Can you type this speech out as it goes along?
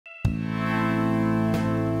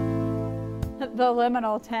The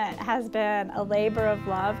liminal tent has been a labor of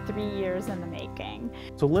love, 3 years in the making.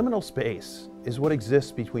 So liminal space is what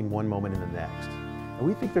exists between one moment and the next. And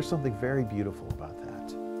we think there's something very beautiful about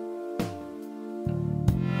that.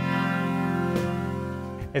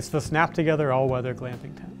 It's the snap-together all-weather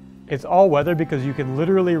glamping tent. It's all-weather because you can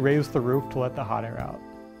literally raise the roof to let the hot air out.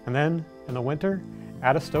 And then, in the winter,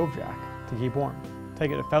 add a stove jack to keep warm.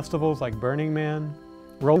 Take it to festivals like Burning Man,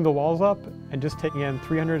 rolling the walls up, and just taking in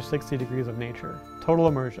 360 degrees of nature. Total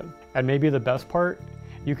immersion. And maybe the best part,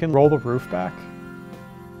 you can roll the roof back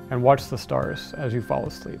and watch the stars as you fall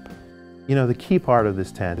asleep. You know, the key part of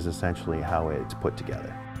this tent is essentially how it's put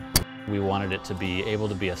together. We wanted it to be able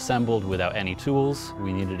to be assembled without any tools.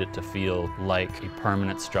 We needed it to feel like a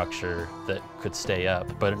permanent structure that could stay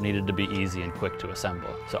up, but it needed to be easy and quick to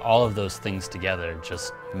assemble. So all of those things together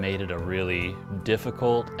just made it a really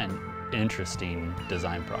difficult and interesting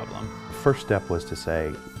design problem. First step was to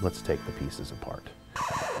say, let's take the pieces apart.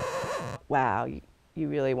 Wow, you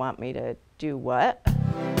really want me to do what?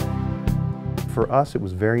 For us, it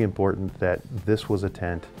was very important that this was a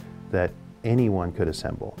tent that anyone could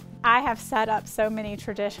assemble. I have set up so many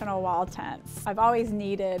traditional wall tents. I've always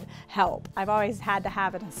needed help. I've always had to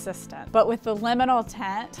have an assistant. But with the liminal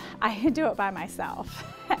tent, I can do it by myself.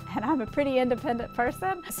 And I'm a pretty independent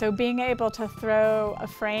person. So being able to throw a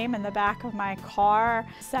frame in the back of my car,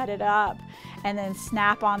 set it up, and then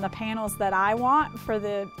snap on the panels that I want for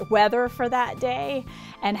the weather for that day,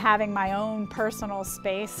 and having my own personal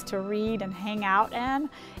space to read and hang out in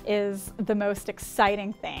is the most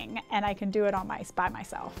exciting thing, and I can do it by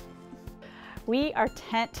myself. We are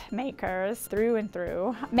tent makers through and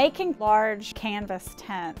through. Making large canvas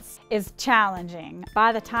tents is challenging.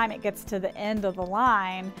 By the time it gets to the end of the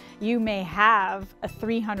line, you may have a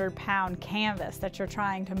 300-pound canvas that you're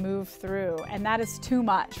trying to move through, and that is too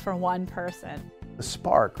much for one person. The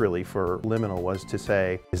spark really for liminal was to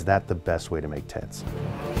say, is that the best way to make tents?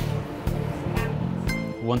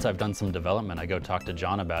 Once I've done some development, I go talk to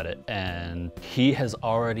John about it, and he has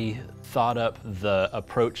already thought up the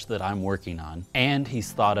approach that I'm working on, and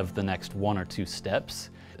he's thought of the next 1 or 2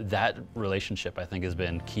 steps. That relationship, I think, has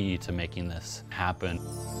been key to making this happen.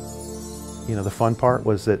 You know, the fun part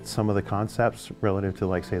was that some of the concepts relative to,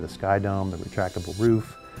 like, say, the sky dome, the retractable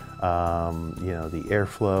roof, you know, the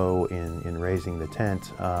airflow in raising the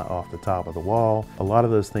tent off the top of the wall. A lot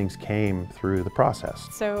of those things came through the process.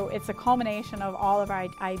 So it's a culmination of all of our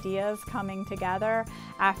ideas coming together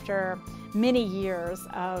after many years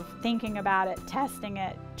of thinking about it, testing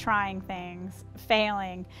it, trying things,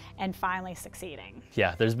 failing, and finally succeeding.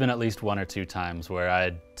 Yeah, there's been at least 1 or 2 times where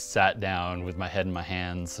I sat down with my head in my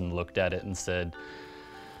hands and looked at it and said,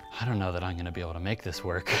 I don't know that I'm going to be able to make this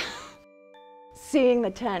work. Seeing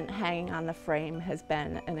the tent hanging on the frame has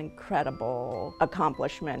been an incredible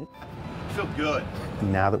accomplishment. I feel good.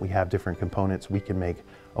 Now that we have different components, we can make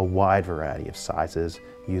a wide variety of sizes,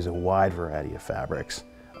 use a wide variety of fabrics,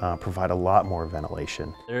 provide a lot more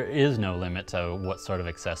ventilation. There is no limit to what sort of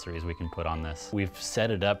accessories we can put on this. We've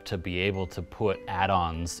set it up to be able to put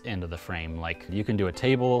add-ons into the frame. Like, you can do a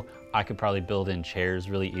table, I could probably build in chairs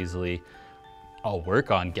really easily. I'll work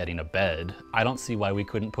on getting a bed. I don't see why we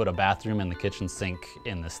couldn't put a bathroom and the kitchen sink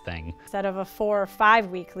in this thing. Instead of a 4 or 5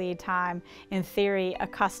 week lead time, in theory, a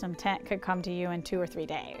custom tent could come to you in 2 or 3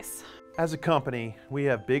 days. As a company, we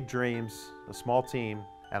have big dreams, a small team,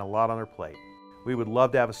 and a lot on our plate. We would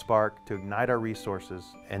love to have a spark to ignite our resources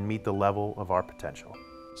and meet the level of our potential.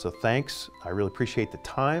 So thanks, I really appreciate the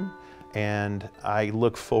time, and I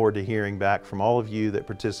look forward to hearing back from all of you that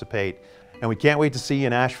participate, and we can't wait to see you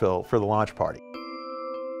in Asheville for the launch party.